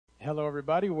Hello,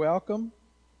 everybody. Welcome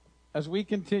as we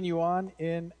continue on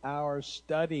in our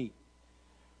study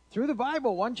through the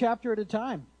Bible, one chapter at a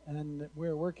time. And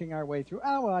we're working our way through.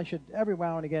 Every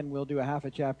now and again, we'll do a half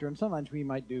a chapter, and sometimes we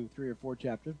might do 3 or 4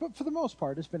 chapters. But for the most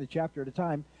part, it's been a chapter at a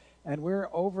time. And we're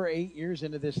over 8 years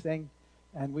into this thing.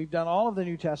 And we've done all of the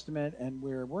New Testament, and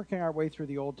we're working our way through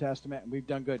the Old Testament, and we've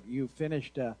done good. You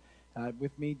finished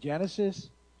with me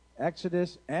Genesis,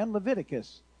 Exodus, and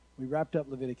Leviticus. We wrapped up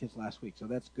Leviticus last week, so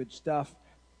that's good stuff.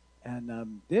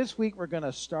 And this week we're going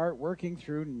to start working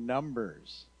through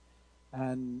Numbers.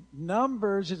 And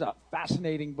Numbers is a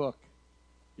fascinating book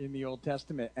in the Old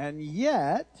Testament. And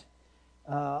yet,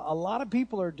 a lot of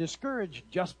people are discouraged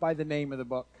just by the name of the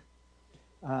book.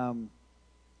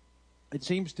 It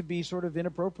seems to be sort of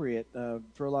inappropriate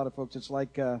for a lot of folks. It's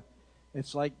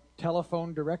like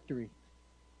telephone directory,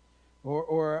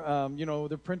 or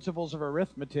the principles of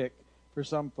arithmetic for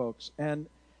some folks. And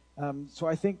so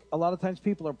I think a lot of times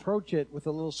people approach it with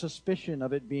a little suspicion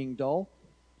of it being dull,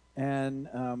 and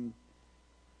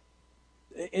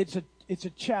it's a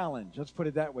challenge. Let's put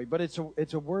it that way. But it's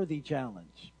a worthy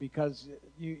challenge, because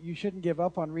you shouldn't give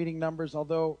up on reading Numbers,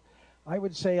 although I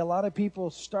would say a lot of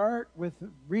people start with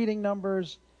reading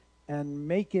Numbers and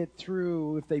make it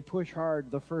through, if they push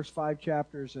hard, the first 5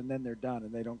 chapters, and then they're done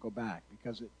and they don't go back.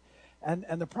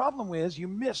 And the problem is you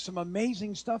miss some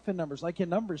amazing stuff in Numbers. Like in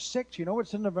Numbers 6, you know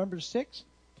what's in Numbers 6?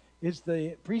 Is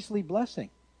the priestly blessing.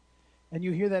 And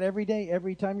you hear that every day,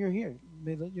 every time you're here.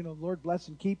 May Lord bless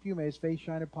and keep you. May his face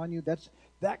shine upon you.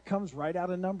 That comes right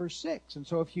out of Numbers 6. And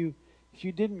so if you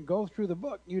didn't go through the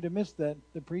book, you'd have missed the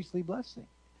priestly blessing.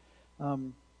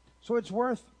 So it's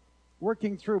worth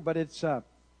working through, but it's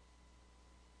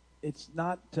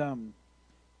not.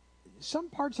 Some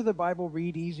parts of the Bible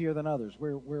read easier than others.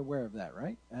 We're aware of that,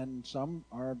 right? And some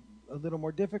are a little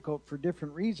more difficult for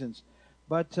different reasons.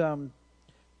 But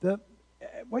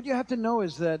what you have to know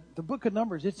is that the book of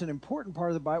Numbers, it's an important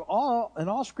part of the Bible.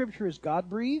 All Scripture is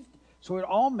God-breathed, so it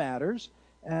all matters.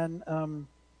 And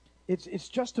it's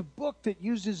just a book that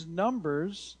uses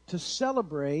numbers to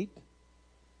celebrate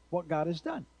what God has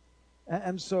done.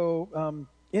 And so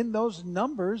in those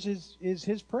numbers is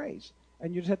his praise.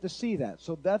 And you just have to see that.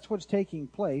 So that's what's taking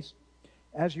place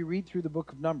as you read through the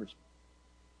book of Numbers.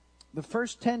 The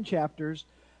first 10 chapters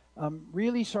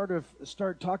really sort of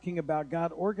start talking about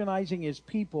God organizing his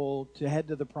people to head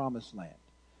to the promised land.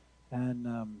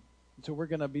 And so we're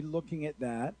going to be looking at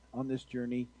that on this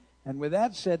journey. And with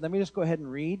that said, let me just go ahead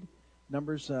and read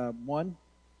Numbers 1.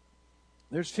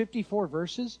 There's 54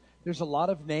 verses. There's a lot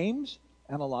of names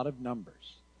and a lot of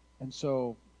numbers. And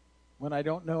so when I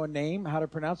don't know a name, how to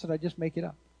pronounce it, I just make it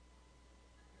up.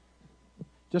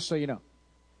 Just so you know.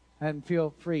 And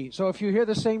feel free. So if you hear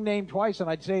the same name twice and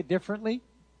I'd say it differently,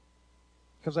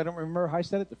 because I don't remember how I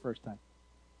said it the first time.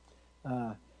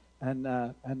 And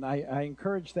I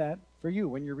encourage that for you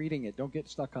when you're reading it. Don't get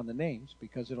stuck on the names,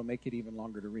 because it'll make it even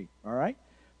longer to read. All right?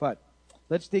 But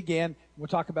let's dig in. We'll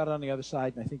talk about it on the other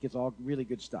side, and I think it's all really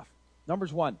good stuff.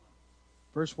 Numbers 1,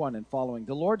 verse 1 and following.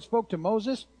 The Lord spoke to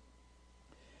Moses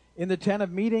in the tent of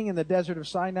meeting in the desert of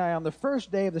Sinai on the first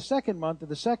day of the 2nd month of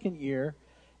the 2nd year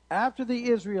after the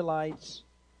Israelites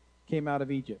came out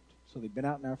of Egypt. So they've been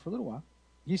out now for a little while.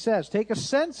 He says, take a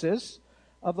census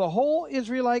of the whole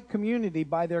Israelite community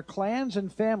by their clans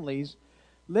and families,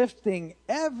 lifting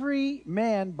every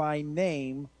man by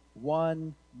name,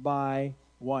 one by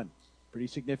one. Pretty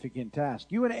significant task.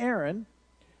 You and Aaron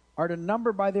are to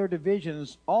number by their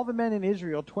divisions all the men in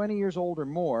Israel 20 years old or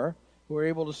more who are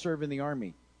able to serve in the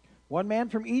army. One man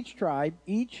from each tribe,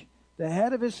 each the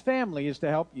head of his family, is to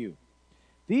help you.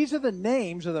 These are the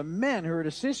names of the men who are to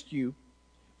assist you.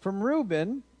 From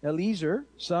Reuben, Eliezer,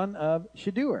 son of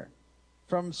Shedeur.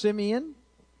 From Simeon,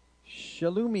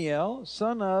 Shelumiel,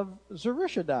 son of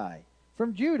Zurishaddai.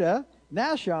 From Judah,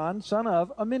 Nashon, son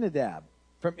of Aminadab.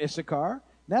 From Issachar,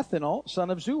 Nethanel, son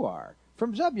of Zuar.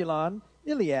 From Zebulun,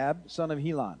 Eliab, son of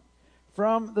Helon.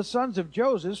 From the sons of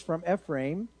Joseph, from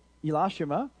Ephraim,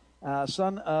 Elishama,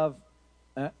 son of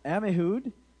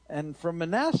Ammihud. And from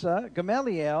Manasseh,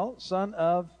 Gamaliel, son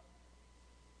of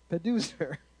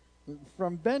Peduzur.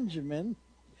 From Benjamin,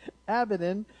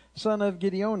 Abidan, son of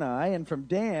Gideoni. And from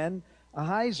Dan,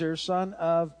 Ahiezer, son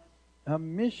of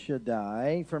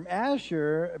Ammishaddai. From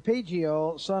Asher,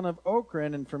 Pagiel, son of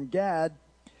Okran. And from Gad,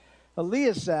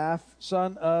 Eliasaph,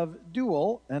 son of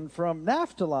Duel. And from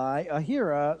Naphtali,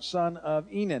 Ahira, son of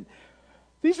Enan.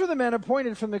 These were the men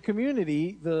appointed from the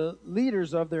community, the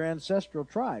leaders of their ancestral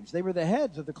tribes. They were the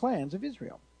heads of the clans of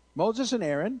Israel. Moses and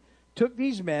Aaron took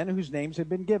these men whose names had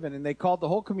been given, and they called the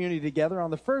whole community together on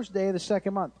the first day of the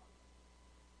 2nd month.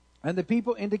 And the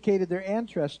people indicated their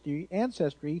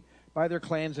ancestry by their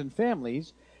clans and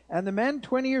families. And the men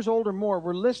 20 years old or more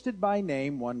were listed by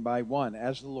name one by one,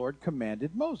 as the Lord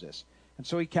commanded Moses. And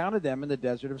so he counted them in the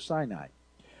desert of Sinai.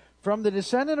 From the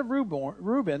descendant of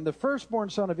Reuben, the firstborn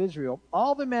son of Israel,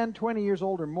 all the men 20 years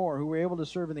old or more who were able to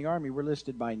serve in the army were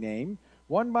listed by name,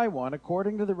 one by one,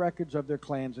 according to the records of their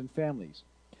clans and families.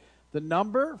 The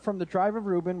number from the tribe of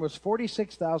Reuben was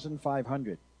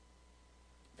 46,500.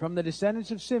 From the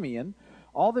descendants of Simeon,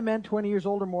 all the men 20 years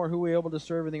old or more who were able to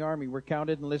serve in the army were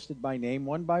counted and listed by name,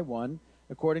 one by one,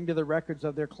 according to the records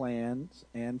of their clans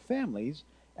and families,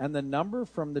 and the number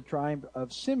from the tribe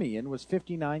of Simeon was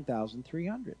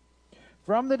 59,300.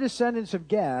 From the descendants of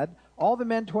Gad, all the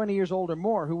men 20 years old or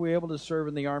more who were able to serve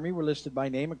in the army were listed by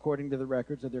name according to the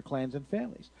records of their clans and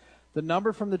families. The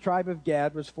number from the tribe of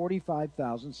Gad was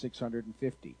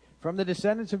 45,650. From the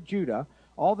descendants of Judah,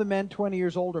 all the men 20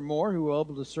 years old or more who were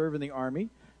able to serve in the army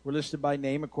were listed by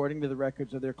name according to the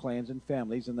records of their clans and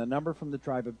families, and the number from the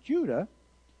tribe of Judah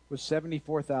was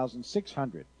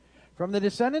 74,600. From the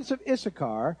descendants of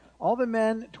Issachar, all the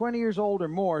men 20 years old or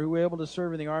more who were able to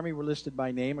serve in the army were listed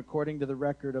by name according to the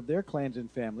record of their clans and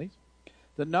families.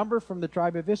 The number from the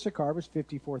tribe of Issachar was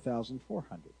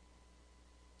 54,400.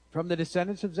 From the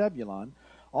descendants of Zebulun,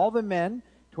 all the men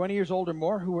 20 years old or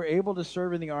more who were able to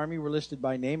serve in the army were listed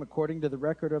by name according to the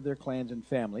record of their clans and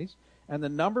families, and the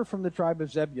number from the tribe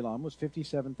of Zebulun was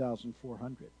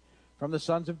 57,400. From the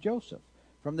sons of Joseph,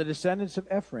 from the descendants of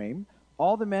Ephraim,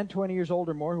 all the men 20 years old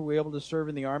or more who were able to serve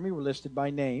in the army were listed by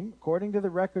name according to the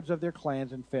records of their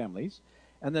clans and families,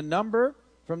 and the number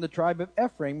from the tribe of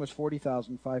Ephraim was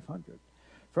 40,500.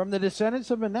 From the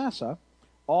descendants of Manasseh,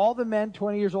 all the men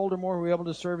 20 years old or more who were able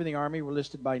to serve in the army were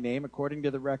listed by name according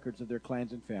to the records of their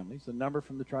clans and families. The number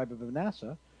from the tribe of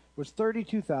Manasseh was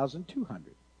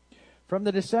 32,200. From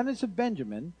the descendants of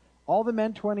Benjamin, all the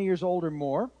men 20 years old or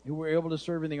more who were able to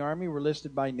serve in the army were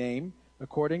listed by name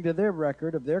according to their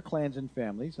record of their clans and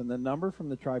families, and the number from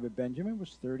the tribe of Benjamin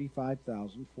was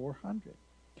 35,400.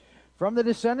 From the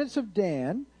descendants of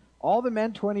Dan, all the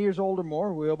men 20 years old or more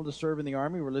who were able to serve in the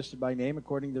army were listed by name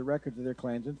according to the records of their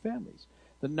clans and families.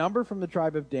 The number from the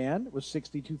tribe of Dan was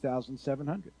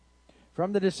 62,700.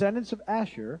 From the descendants of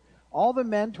Asher, all the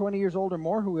men 20 years old or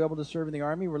more who were able to serve in the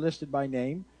army were listed by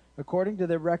name according to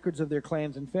the records of their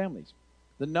clans and families.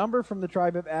 The number from the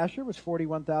tribe of Asher was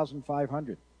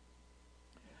 41,500.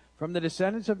 From the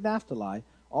descendants of Naphtali,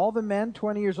 all the men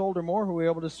 20 years old or more who were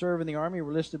able to serve in the army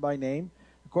were listed by name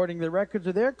according to the records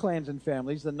of their clans and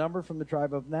families. The number from the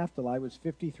tribe of Naphtali was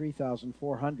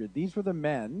 53,400. These were the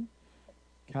men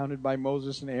counted by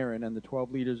Moses and Aaron and the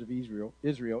 12 leaders of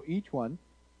Israel, each one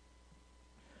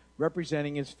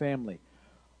representing his family.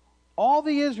 All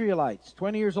the Israelites,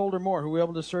 20 years old or more, who were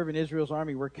able to serve in Israel's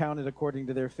army were counted according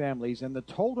to their families, and the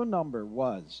total number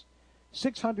was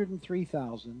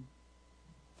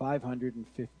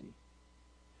 603,550.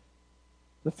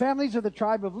 The families of the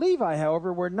tribe of Levi,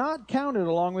 however, were not counted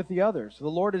along with the others. The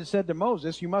Lord had said to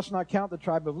Moses, "You must not count the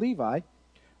tribe of Levi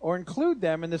or include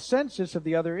them in the census of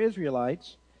the other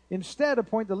Israelites. Instead,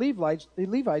 appoint the Levites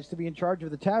to be in charge of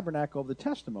the tabernacle of the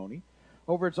testimony,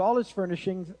 over all its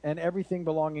furnishings and everything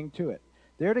belonging to it.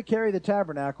 They're to carry the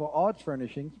tabernacle, all its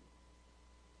furnishings.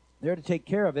 They're to take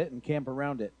care of it and camp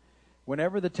around it.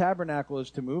 Whenever the tabernacle is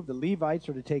to move, the Levites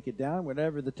are to take it down.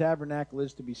 Whenever the tabernacle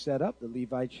is to be set up, the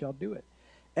Levites shall do it.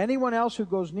 Anyone else who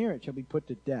goes near it shall be put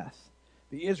to death.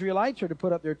 The Israelites are to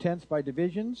put up their tents by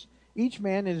divisions, each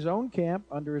man in his own camp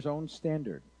under his own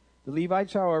standard. The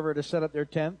Levites, however, are to set up their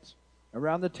tents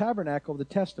around the tabernacle of the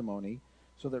testimony,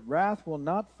 so that wrath will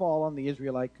not fall on the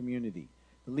Israelite community.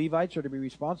 The Levites are to be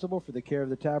responsible for the care of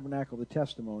the tabernacle of the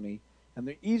testimony. And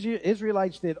the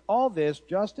Israelites did all this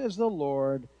just as the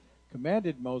Lord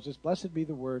commanded Moses. Blessed be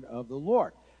the word of the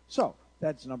Lord." So,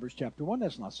 that's Numbers chapter 1.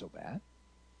 That's not so bad.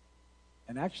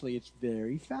 And actually, it's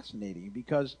very fascinating,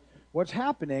 because what's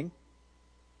happening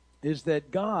is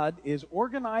that God is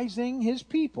organizing his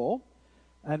people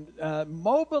and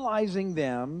mobilizing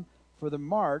them for the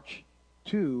march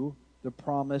to the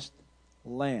promised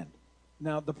land.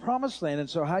 Now, the promised land, and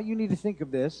so how you need to think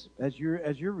of this as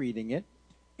you're reading it,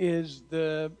 is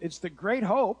it's the great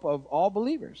hope of all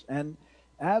believers. And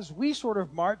as we sort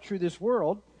of march through this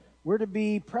world, we're to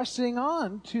be pressing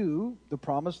on to the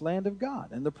promised land of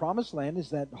God. And the promised land is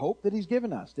that hope that he's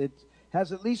given us. It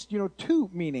has at least, two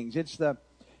meanings.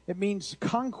 It means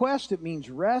conquest, it means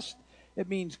rest, it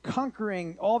means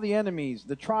conquering all the enemies,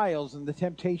 the trials, and the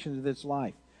temptations of this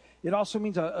life. It also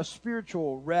means a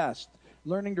spiritual rest,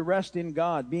 learning to rest in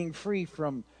God, being free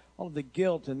from all of the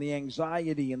guilt and the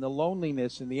anxiety and the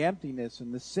loneliness and the emptiness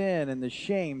and the sin and the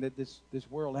shame that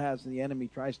this world has and the enemy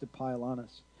tries to pile on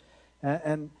us.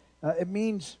 And it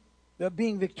means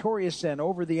being victorious then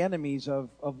over the enemies of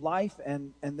life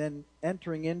and then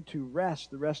entering into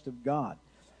rest, the rest of God.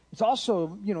 It's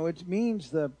also, it means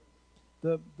the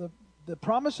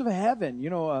promise of heaven,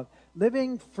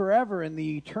 living forever in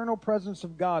the eternal presence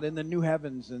of God in the new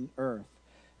heavens and earth.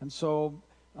 And so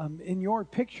in your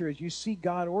picture, as you see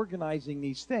God organizing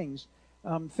these things,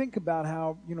 think about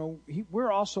how,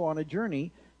 we're also on a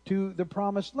journey to the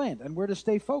promised land, and we're to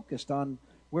stay focused on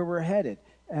where we're headed.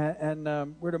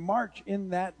 And we're to march in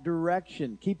that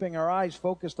direction, keeping our eyes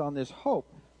focused on this hope.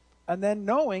 And then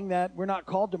knowing that we're not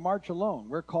called to march alone.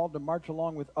 We're called to march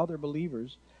along with other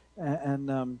believers.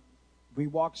 And we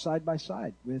walk side by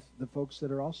side with the folks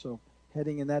that are also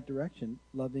heading in that direction,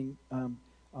 loving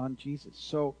on Jesus.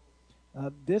 So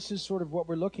this is sort of what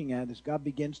we're looking at as God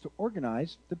begins to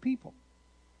organize the people.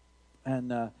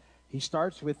 And he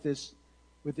starts with this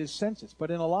census.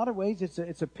 But in a lot of ways,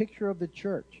 it's a picture of the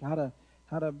church, how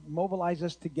to mobilize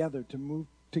us together, to move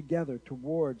together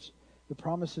towards the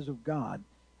promises of God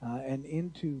and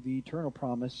into the eternal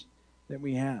promise that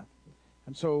we have.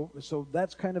 And so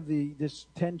that's kind of this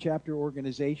 10-chapter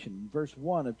organization. Verse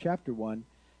 1 of chapter 1,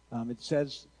 it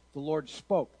says, the Lord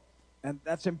spoke. And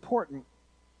that's important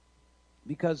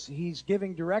because he's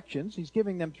giving directions. He's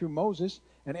giving them through Moses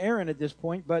and Aaron at this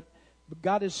point, but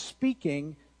God is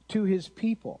speaking to his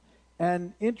people.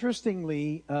 And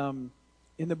interestingly,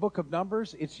 in the book of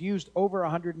Numbers, it's used over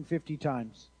 150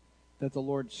 times that the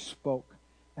Lord spoke.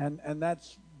 And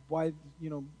that's why,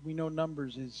 we know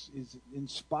Numbers is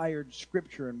inspired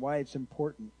scripture and why it's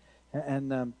important.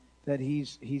 And that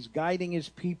he's guiding his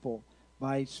people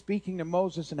by speaking to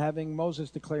Moses and having Moses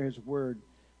declare his word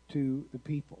to the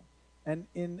people. And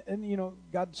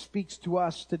God speaks to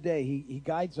us today. He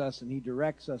guides us and he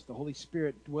directs us. The Holy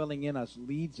Spirit dwelling in us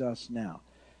leads us now.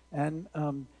 And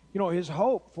his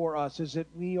hope for us is that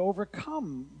we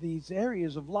overcome these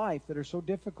areas of life that are so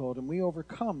difficult, and we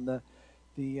overcome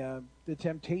the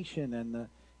temptation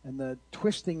and the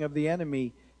twisting of the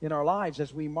enemy in our lives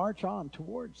as we march on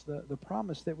towards the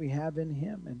promise that we have in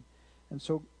him. And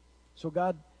so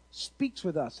God speaks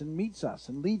with us and meets us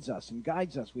and leads us and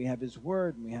guides us. We have his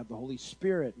word, and we have the Holy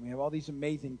Spirit, and we have all these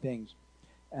amazing things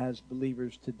as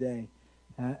believers today.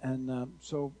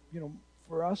 So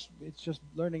for us, it's just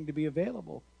learning to be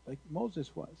available like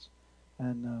Moses was.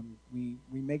 And we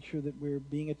make sure that we're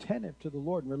being attentive to the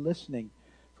Lord, and we're listening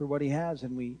for what he has,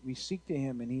 and we seek to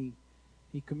him, and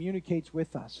he communicates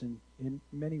with us in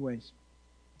many ways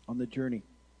on the journey.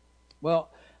 Well,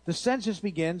 the census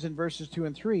begins in verses 2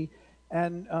 and 3,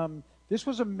 and this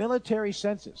was a military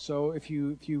census. So if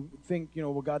you think,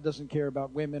 well, God doesn't care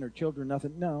about women or children,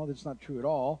 nothing, no, that's not true at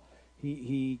all.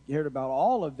 He cared about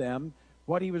all of them.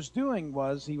 What he was doing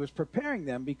was he was preparing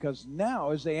them, because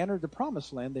now as they entered the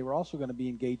promised land, they were also going to be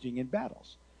engaging in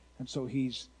battles. And so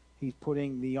he's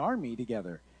putting the army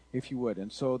together, if you would.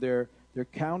 And so they're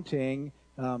counting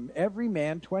every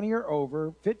man 20 or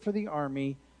over, fit for the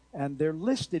army, and they're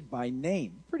listed by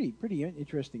name. Pretty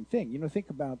interesting thing. Think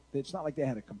about, it's not like they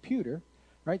had a computer,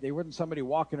 right? They weren't somebody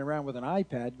walking around with an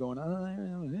iPad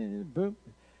going, boom.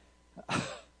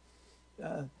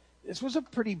 This was a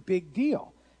pretty big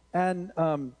deal. And,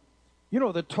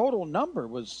 the total number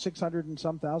was 600 and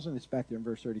some thousand. It's back there in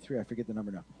verse 33. I forget the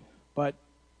number now. But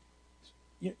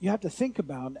you have to think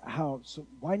about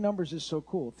why Numbers is so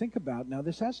cool. Think about, now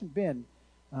this hasn't been,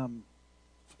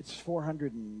 it's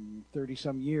 430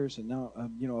 some years and now,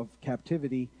 of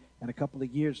captivity, and a couple of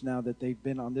years now that they've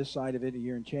been on this side of it, a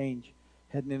year and change,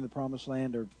 heading into the promised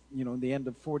land, or, in the end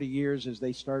of 40 years as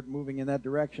they start moving in that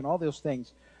direction, all those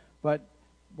things. But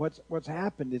what's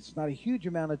happened, it's not a huge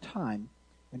amount of time.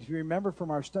 And if you remember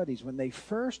from our studies, when they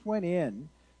first went in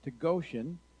to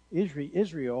Goshen,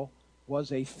 Israel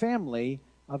was a family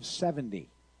of 70.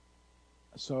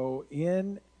 So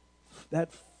in that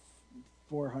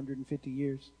 450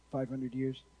 years, 500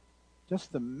 years,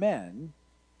 just the men,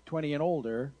 20 and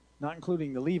older, not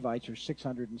including the Levites, are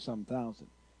 600 and some thousand.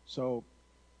 So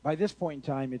by this point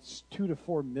in time, it's 2 to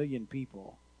 4 million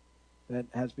people that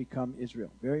has become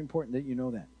Israel. Very important that you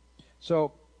know that.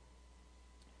 So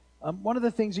one of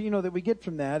the things that we get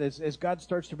from that is as God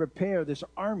starts to prepare this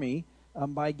army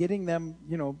by getting them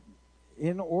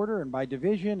in order and by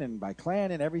division and by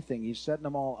clan and everything, he's setting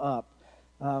them all up.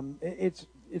 It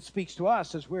speaks to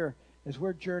us as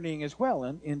we're journeying as well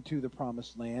into the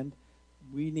promised land.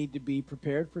 We need to be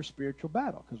prepared for spiritual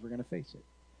battle because we're going to face it.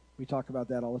 We talk about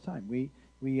that all the time.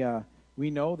 We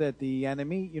know that the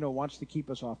enemy, wants to keep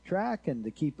us off track and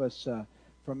to keep us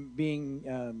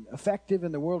being effective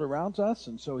in the world around us,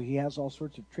 and so he has all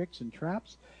sorts of tricks and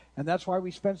traps. And that's why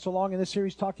we spent so long in this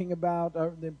series talking about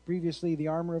previously the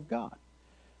armor of God.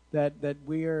 That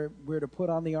we're to put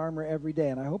on the armor every day,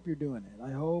 and I hope you're doing it.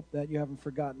 I hope that you haven't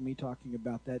forgotten me talking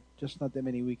about that just not that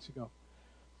many weeks ago.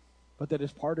 But that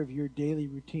as part of your daily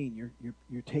routine,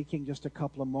 you're taking just a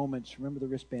couple of moments. Remember, the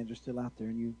wristbands are still out there,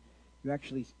 and you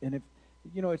actually, and if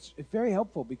it's very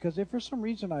helpful, because if for some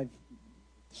reason I've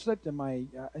slipped in my,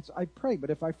 I pray, but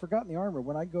if I've forgotten the armor,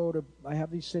 when I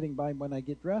have these sitting by when I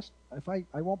get dressed,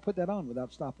 I won't put that on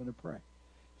without stopping to pray.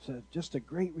 So just a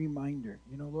great reminder,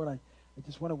 Lord, I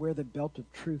just want to wear the belt of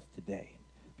truth today,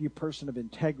 and be a person of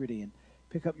integrity, and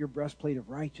pick up your breastplate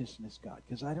of righteousness, God,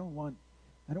 because I don't want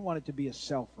it to be a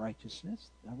self-righteousness.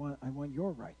 I want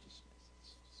your righteousness.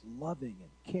 It's loving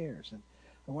and cares, and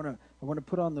I want to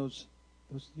put on those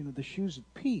the shoes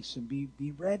of peace, and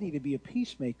be ready to be a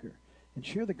peacemaker and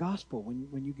share the gospel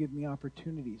when you give me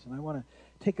opportunities. And I want to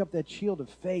take up that shield of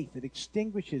faith that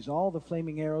extinguishes all the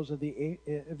flaming arrows of the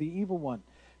evil one,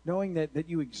 knowing that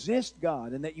you exist,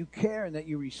 God, and that you care and that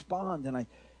you respond. And I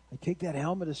take that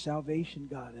helmet of salvation,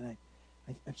 God, and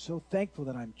I'm so thankful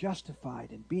that I'm justified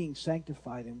and being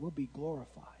sanctified and will be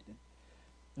glorified.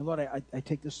 And Lord, I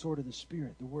take the sword of the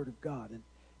Spirit, the Word of God,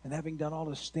 and having done all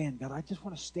to stand, God, I just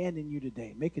want to stand in you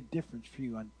today, make a difference for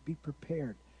you, and be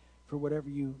prepared for whatever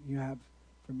you have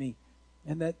for me.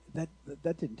 And that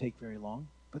didn't take very long,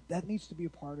 but that needs to be a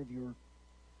part of your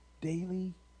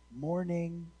daily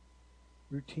morning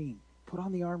routine. Put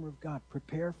on the armor of God.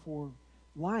 Prepare for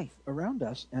life around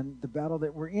us and the battle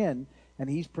that we're in. And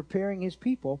he's preparing his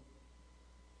people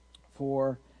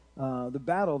for the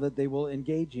battle that they will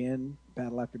engage in,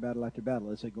 battle after battle after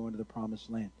battle, as they go into the promised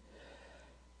land.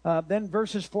 Then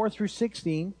verses 4 through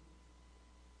 16,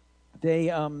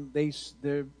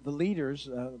 the leaders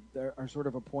are sort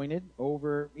of appointed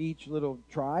over each little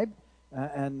tribe,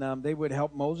 and they would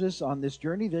help Moses on this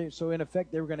journey. So in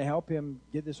effect, they were going to help him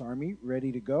get this army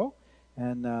ready to go.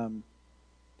 And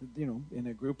in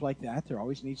a group like that, there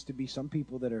always needs to be some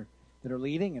people that are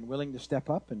leading and willing to step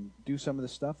up and do some of the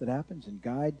stuff that happens and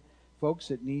guide folks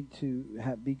that need to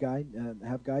have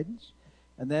guidance.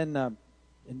 And then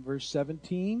in verse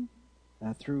 17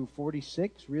 through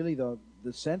 46, really the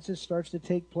census starts to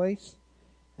take place,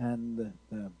 and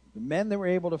the men that were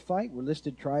able to fight were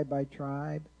listed tribe by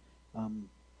tribe,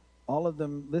 all of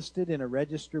them listed in a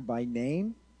register by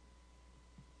name,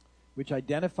 which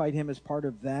identified him as part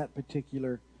of that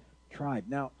particular tribe.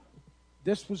 Now,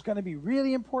 this was going to be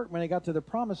really important when they got to the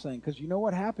promised land, because you know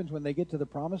what happens when they get to the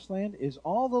promised land is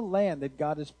all the land that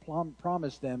God has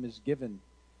promised them is given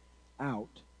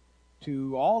out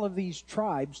to all of these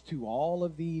tribes, to all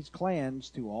of these clans,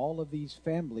 to all of these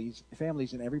families,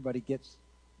 and everybody gets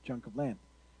a chunk of land.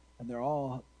 And they're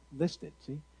all listed,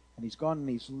 see? And he's gone and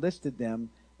he's listed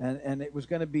them, and it was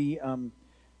going to be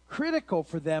critical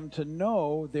for them to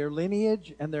know their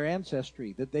lineage and their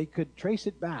ancestry, that they could trace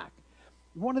it back.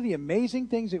 One of the amazing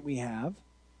things that we have,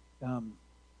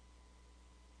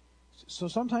 so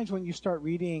sometimes when you start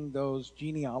reading those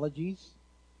genealogies,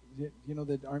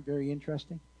 that aren't very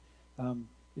interesting,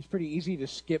 it's pretty easy to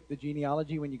skip the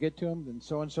genealogy when you get to them. Then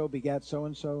so-and-so begat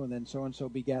so-and-so, and then so-and-so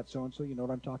begat so-and-so. You know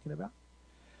what I'm talking about?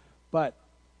 But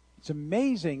it's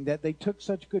amazing that they took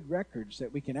such good records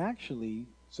that we can actually,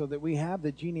 so that we have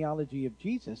the genealogy of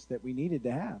Jesus that we needed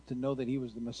to have to know that he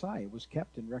was the Messiah. It was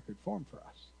kept in record form for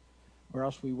us, or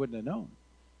else we wouldn't have known.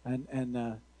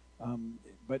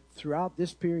 But throughout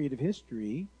this period of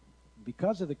history,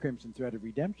 because of the crimson thread of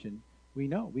redemption, we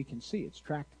can see it's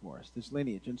tracked for us, this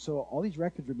lineage. And so all these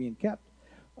records are being kept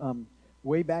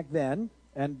way back then.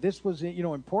 And this was,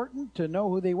 important to know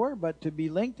who they were, but to be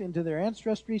linked into their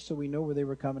ancestry so we know where they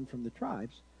were coming from, the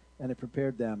tribes, and it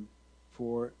prepared them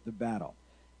for the battle.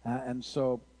 And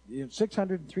so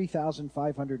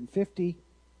 603,550.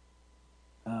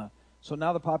 So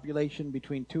now the population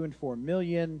between 2 and 4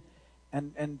 million.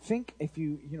 And think if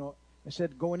I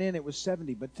said going in it was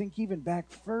 70, but think even back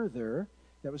further.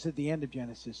 That was at the end of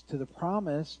Genesis, to the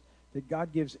promise that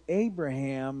God gives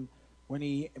Abraham when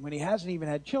he hasn't even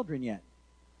had children yet,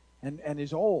 and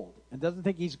is old and doesn't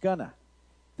think he's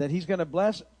that he's gonna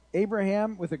bless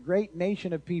Abraham with a great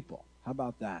nation of people. How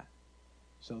about that?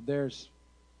 So there's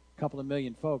a couple of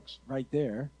million folks right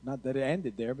there. Not that it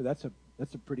ended there, but that's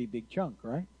a pretty big chunk,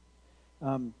 right?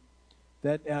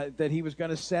 That he was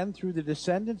going to send through the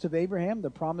descendants of Abraham,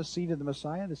 the promised seed of the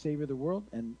Messiah, the Savior of the world,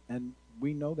 and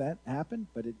we know that happened,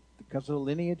 but because of the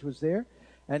lineage was there,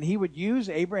 and he would use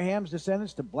Abraham's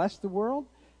descendants to bless the world,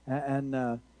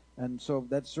 and so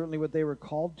that's certainly what they were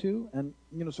called to, and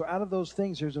so out of those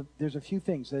things, there's a few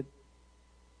things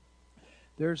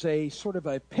there's a sort of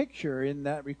a picture in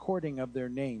that recording of their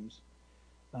names,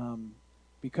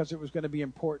 because it was going to be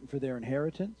important for their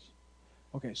inheritance.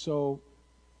 Okay, so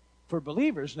for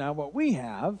believers now, what we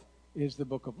have is the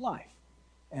book of life.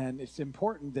 And it's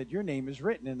important that your name is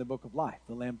written in the book of life,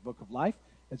 the Lamb's book of life,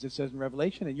 as it says in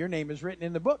Revelation, and your name is written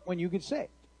in the book when you get saved.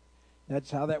 That's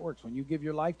how that works. When you give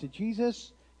your life to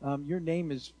Jesus, your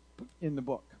name is in the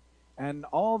book. And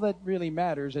all that really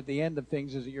matters at the end of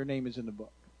things is that your name is in the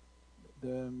book.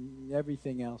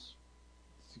 Everything else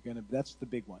is that's the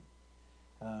big one.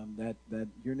 That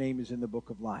your name is in the book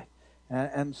of life.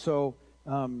 And so,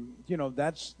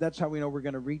 that's how we know we're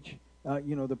going to reach,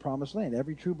 the promised land.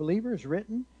 Every true believer is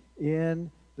written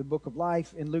in the book of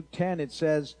life. In Luke 10, it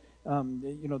says,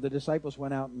 the disciples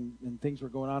went out and things were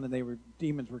going on, and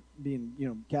demons were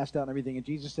being, cast out and everything. And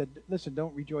Jesus said, listen,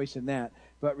 don't rejoice in that,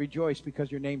 but rejoice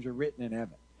because your names are written in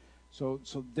heaven. So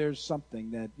there's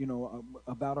something that,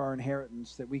 about our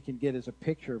inheritance that we can get as a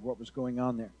picture of what was going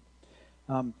on there.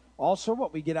 Also,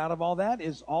 what we get out of all that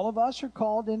is all of us are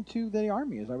called into the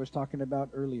army, as I was talking about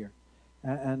earlier.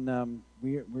 And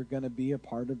we're going to be a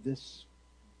part of this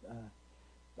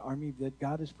army that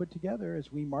God has put together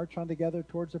as we march on together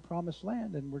towards the promised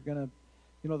land. And we're going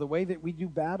to, the way that we do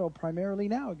battle primarily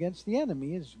now against the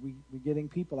enemy is we're getting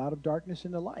people out of darkness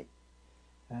into light.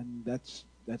 And that's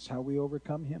how we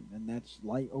overcome him. And that's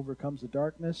light overcomes the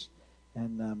darkness.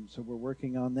 And so we're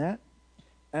working on that.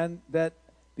 And that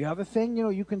the other thing,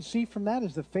 you can see from that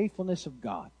is the faithfulness of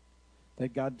God.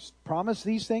 That God's promised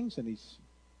these things and he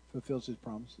fulfills his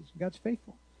promises. God's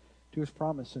faithful to his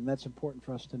promise, and that's important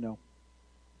for us to know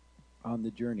on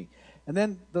the journey. And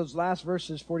then those last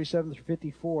verses, 47 through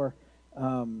 54,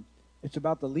 it's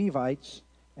about the Levites,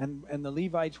 and the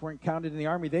Levites weren't counted in the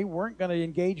army. They weren't going to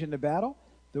engage in the battle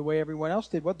the way everyone else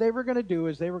did. What they were going to do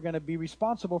is they were going to be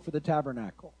responsible for the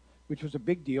tabernacle, which was a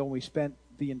big deal. We spent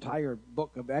the entire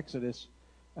book of Exodus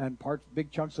and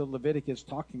big chunks of Leviticus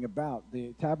talking about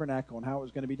the tabernacle and how it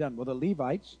was going to be done. Well, the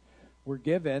Levites were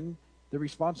given the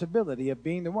responsibility of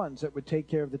being the ones that would take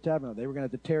care of the tabernacle. They were going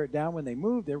to have to tear it down when they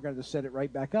moved. They were going to set it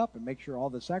right back up and make sure all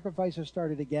the sacrifices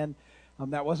started again.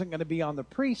 That wasn't going to be on the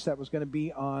priests. That was going to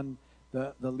be on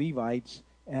the Levites.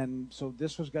 And so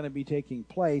this was going to be taking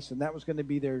place, and that was going to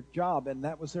be their job, and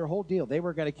that was their whole deal. They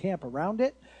were going to camp around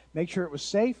it, make sure it was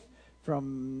safe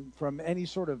from any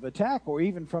sort of attack, or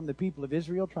even from the people of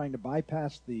Israel trying to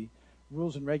bypass the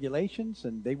rules and regulations,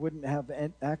 and they wouldn't have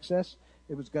access.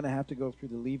 It was going to have to go through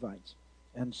the Levites.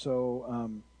 And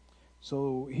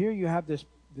so here you have this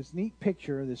neat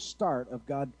picture, this start of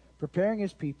God preparing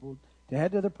his people to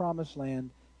head to the promised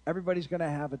land. Everybody's going to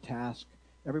have a task.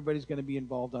 Everybody's going to be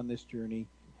involved on this journey,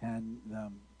 and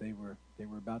they were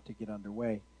about to get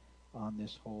underway on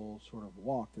this whole sort of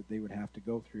walk that they would have to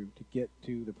go through to get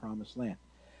to the promised land.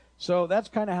 So that's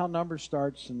kind of how Numbers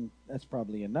starts, and that's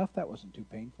probably enough. That wasn't too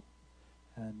painful.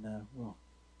 And we'll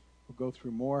go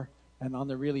through more. And on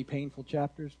the really painful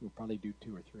chapters, we'll probably do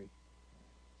 2 or 3.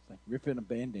 It's like ripping a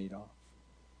Band-Aid off.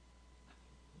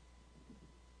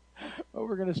 Well,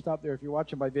 we're going to stop there if you're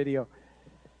watching by video.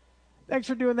 Thanks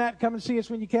for doing that. Come and see us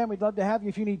when you can. We'd love to have you.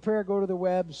 If you need prayer, go to the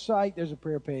website. There's a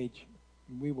prayer page.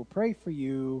 We will pray for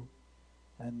you.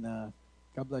 And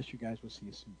God bless you guys. We'll see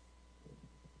you soon.